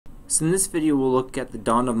So in this video we'll look at the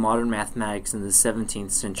dawn of modern mathematics in the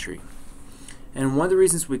 17th century. And one of the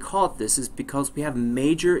reasons we call it this is because we have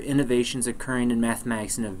major innovations occurring in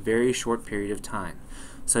mathematics in a very short period of time,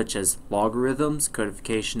 such as logarithms,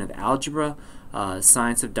 codification of algebra,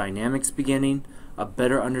 science of dynamics beginning, a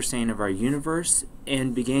better understanding of our universe,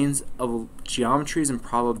 and beginnings of geometries and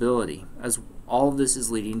probability, as all of this is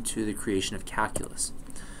leading to the creation of calculus.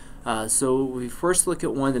 So we first look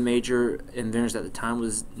at one of the major inventors at the time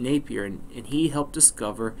was Napier, and he helped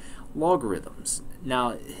discover logarithms.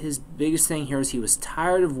 Now his biggest thing here is he was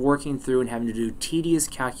tired of working through and having to do tedious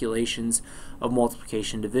calculations of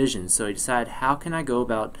multiplication and division, so he decided, how can I go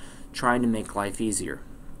about trying to make life easier?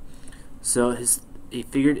 So he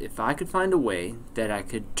figured, if I could find a way that I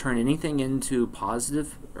could turn anything into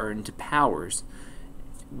positive or into powers,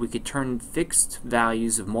 we could turn fixed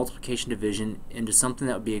values of multiplication division into something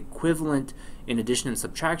that would be equivalent in addition and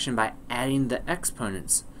subtraction by adding the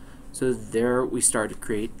exponents. So there we started to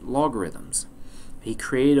create logarithms. He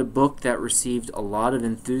created a book that received a lot of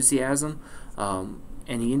enthusiasm, and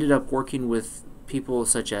he ended up working with people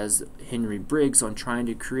such as Henry Briggs on trying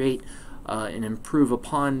to create and improve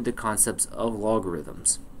upon the concepts of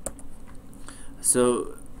logarithms.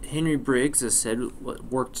 So Henry Briggs, as said,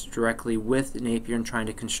 worked directly with Napier in trying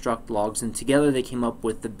to construct logs, and together they came up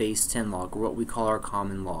with the base 10 log, or what we call our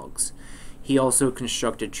common logs. He also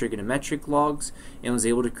constructed trigonometric logs and was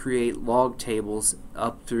able to create log tables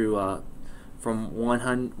up through from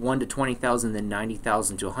 1 to 20,000, then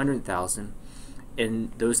 90,000 to 100,000,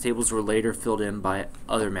 and those tables were later filled in by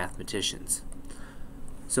other mathematicians.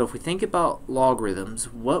 So if we think about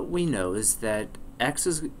logarithms, what we know is that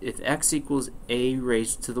if x equals a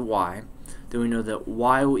raised to the y, then we know that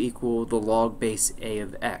y will equal the log base a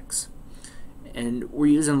of x. And we're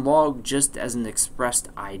using log just as an expressed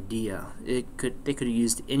idea. They could have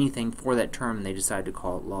used anything for that term, and they decided to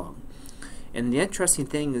call it log. And the interesting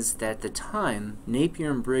thing is that at the time,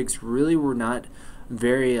 Napier and Briggs really were not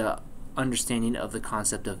very understanding of the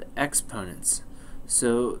concept of exponents.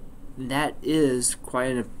 So that is quite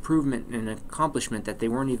an improvement and an accomplishment, that they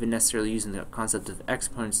weren't even necessarily using the concept of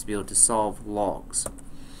exponents to be able to solve logs.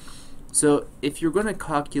 So if you're going to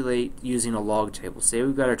calculate using a log table, say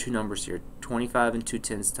we've got our two numbers here, 25 and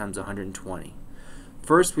 2/10 times 120.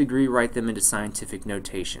 First we'd rewrite them into scientific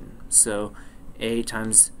notation. So a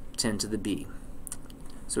times 10 to the b.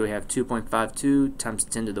 So we have 2.52 times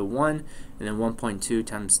 10 to the 1, and then 1.2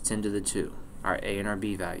 times 10 to the 2, our a and our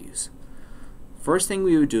b values. First thing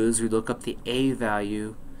we would do is we look up the a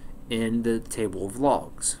value in the table of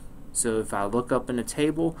logs. So if I look up in a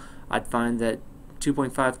table, I'd find that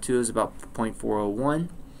 2.52 is about 0.401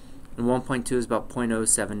 and 1.2 is about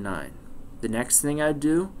 0.079. The next thing I'd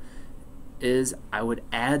do is I would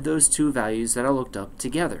add those two values that I looked up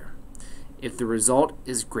together. If the result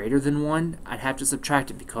is greater than 1, I'd have to subtract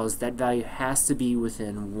it because that value has to be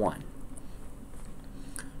within 1.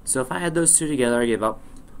 So if I add those two together, I get about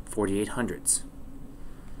 4800ths.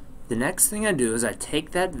 The next thing I do is I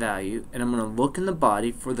take that value and I'm going to look in the body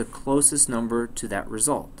for the closest number to that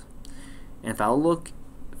result. And if I look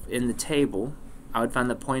in the table, I would find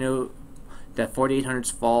that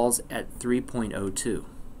 4800ths falls at 3.02.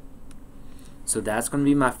 So that's going to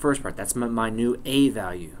be my first part. That's my new a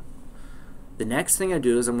value. The next thing I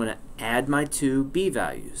do is I'm going to add my two b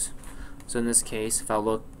values. So in this case, if I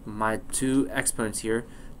look, my two exponents here,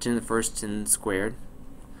 10 to the first, 10 squared.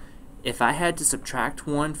 If I had to subtract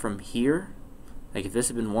 1 from here, like if this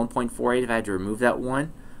had been 1.48, if I had to remove that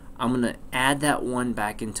 1, I'm going to add that 1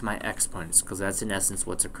 back into my exponents, because that's in essence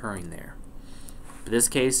what's occurring there. For this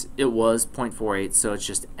case, it was 0.48, so it's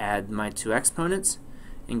just add my two exponents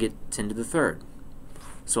and get 10 to the third.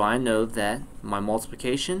 So I know that my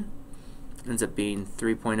multiplication ends up being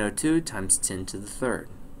 3.02 times 10 to the third.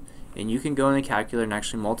 And you can go in the calculator and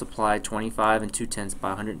actually multiply 25 and 2/10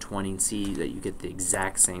 by 120 and see that you get the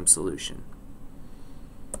exact same solution.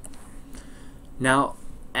 Now,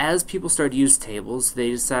 as people started to use tables,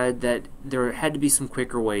 they decided that there had to be some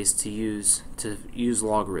quicker ways to use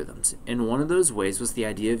logarithms. And one of those ways was the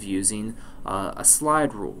idea of using a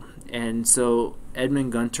slide rule. And so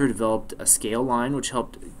Edmund Gunter developed a scale line which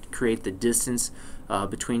helped create the distance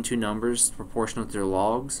between two numbers proportional to their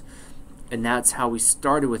logs. And that's how we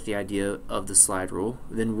started with the idea of the slide rule.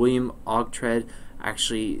 Then William Oughtred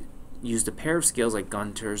actually used a pair of scales like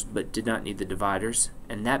Gunter's, but did not need the dividers,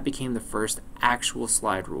 and that became the first actual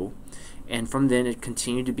slide rule. And from then it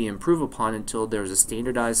continued to be improved upon until there was a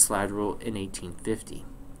standardized slide rule in 1850.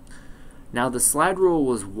 Now the slide rule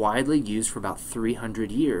was widely used for about 300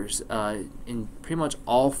 years in pretty much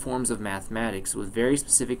all forms of mathematics with very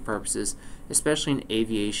specific purposes, especially in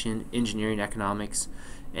aviation, engineering, economics,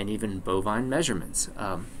 and even bovine measurements.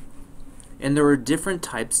 And there were different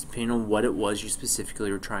types depending on what it was you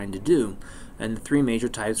specifically were trying to do. And the three major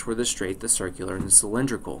types were the straight, the circular, and the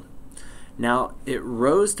cylindrical. Now, it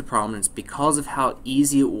rose to prominence because of how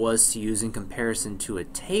easy it was to use in comparison to a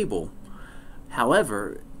table.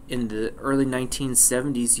 However, in the early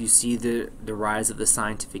 1970s, you see the rise of the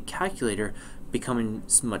scientific calculator becoming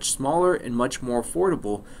much smaller and much more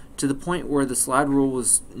affordable, to the point where the slide rule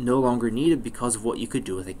was no longer needed because of what you could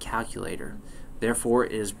do with a calculator. Therefore,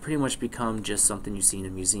 it has pretty much become just something you see in a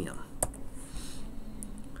museum.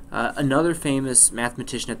 Another famous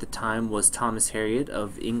mathematician at the time was Thomas Harriot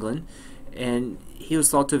of England, and he was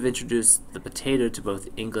thought to have introduced the potato to both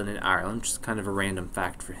England and Ireland, which is kind of a random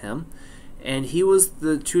fact for him. And he was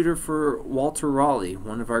the tutor for Walter Raleigh,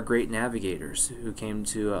 one of our great navigators who came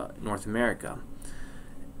to North America.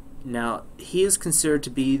 Now, he is considered to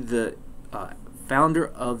be the founder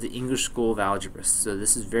of the English School of Algebra, so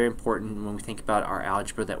this is very important when we think about our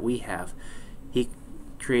algebra that we have. He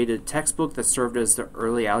created a textbook that served as the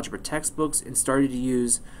early algebra textbooks and started to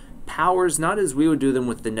use powers not as we would do them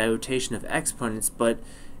with the notation of exponents, but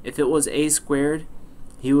if it was a squared,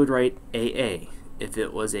 he would write AA. If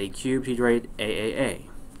it was a cubed, he'd write AAA.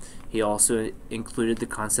 He also included the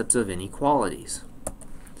concepts of inequalities.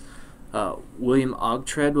 William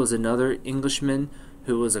Ogtred was another Englishman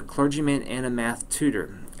who was a clergyman and a math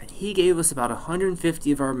tutor. And he gave us about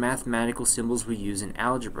 150 of our mathematical symbols we use in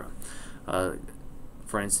algebra.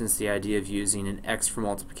 For instance, the idea of using an X for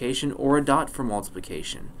multiplication or a dot for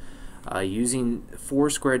multiplication. Using 4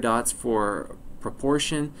 square dots for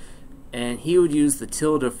proportion, and he would use the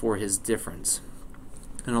tilde for his difference,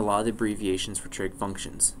 and a lot of the abbreviations for trig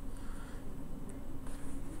functions.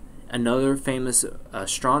 Another famous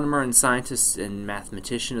astronomer and scientist and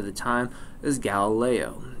mathematician of the time is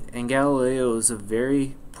Galileo. And Galileo is a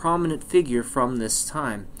very prominent figure from this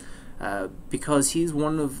time because he's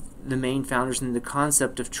one of the main founders in the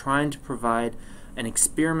concept of trying to provide an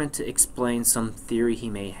experiment to explain some theory he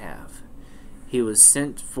may have. He was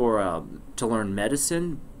sent for to learn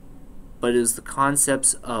medicine, but it was the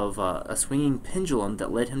concepts of a swinging pendulum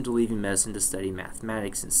that led him to leaving medicine to study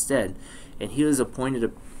mathematics instead, and he was appointed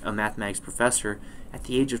a mathematics professor at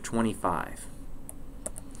the age of 25.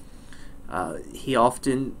 He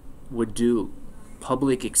often would do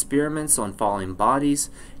public experiments on falling bodies,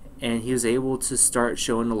 and he was able to start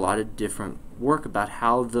showing a lot of different work about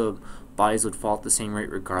how the bodies would fall at the same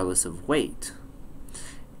rate regardless of weight.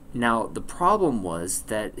 Now, the problem was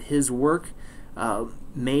that his work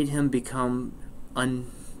made him become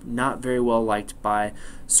not very well liked by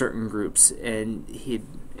certain groups, and he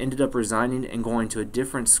ended up resigning and going to a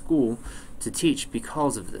different school to teach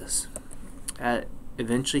because of this.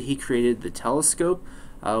 Eventually, he created the telescope,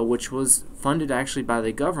 which was funded actually by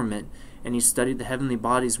the government, and he studied the heavenly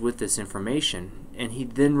bodies with this information. And he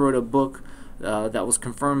then wrote a book that was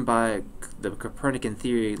confirmed by the Copernican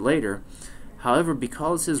theory later. However,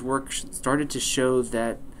 because his work started to show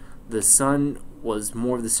that the sun was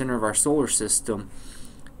more of the center of our solar system,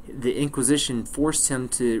 the Inquisition forced him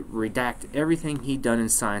to redact everything he'd done in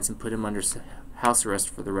science and put him under house arrest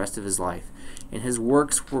for the rest of his life. And his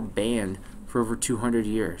works were banned for over 200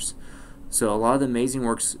 years. So a lot of the amazing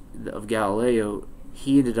works of Galileo,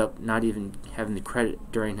 he ended up not even having the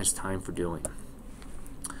credit during his time for doing.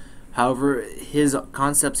 However, his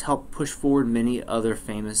concepts helped push forward many other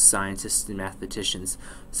famous scientists and mathematicians,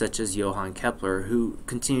 such as Johann Kepler, who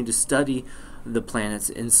continued to study the planets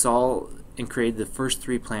and saw and created the first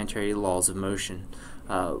 3 planetary laws of motion.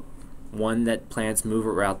 One, that planets move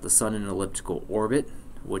around the sun in an elliptical orbit,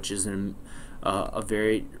 which is a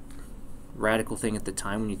very radical thing at the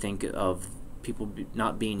time when you think of people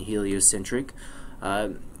not being heliocentric.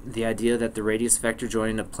 The idea that the radius vector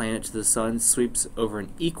joining a planet to the sun sweeps over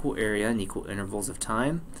an equal area in equal intervals of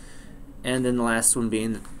time. And then the last one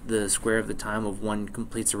being the square of the time of one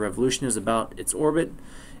completes a revolution is about its orbit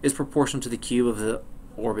is proportional to the cube of the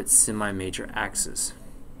orbit's semi-major axis.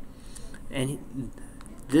 And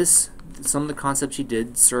some of the concepts he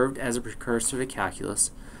did served as a precursor to calculus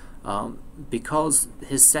because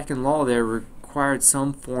his second law there required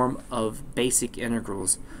some form of basic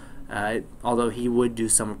integrals, although he would do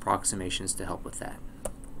some approximations to help with that.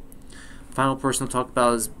 Final person to talk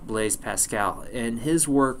about is Blaise Pascal, and his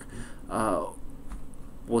work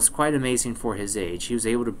was quite amazing for his age. He was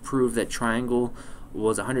able to prove that triangle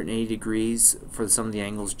was 180 degrees for some of the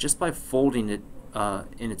angles just by folding it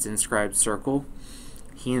in its inscribed circle.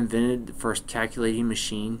 He invented the first calculating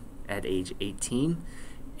machine at age 18,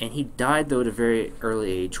 and he died though at a very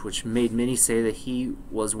early age, which made many say that he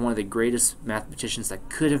was one of the greatest mathematicians that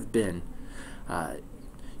could have been.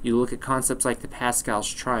 You look at concepts like the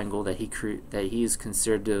Pascal's triangle that he is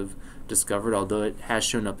considered to have discovered, although it has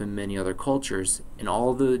shown up in many other cultures, and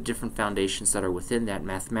all the different foundations that are within that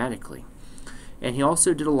mathematically. And he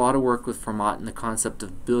also did a lot of work with Fermat in the concept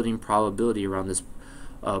of building probability around this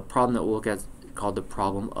problem that we'll look at called the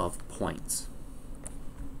problem of points.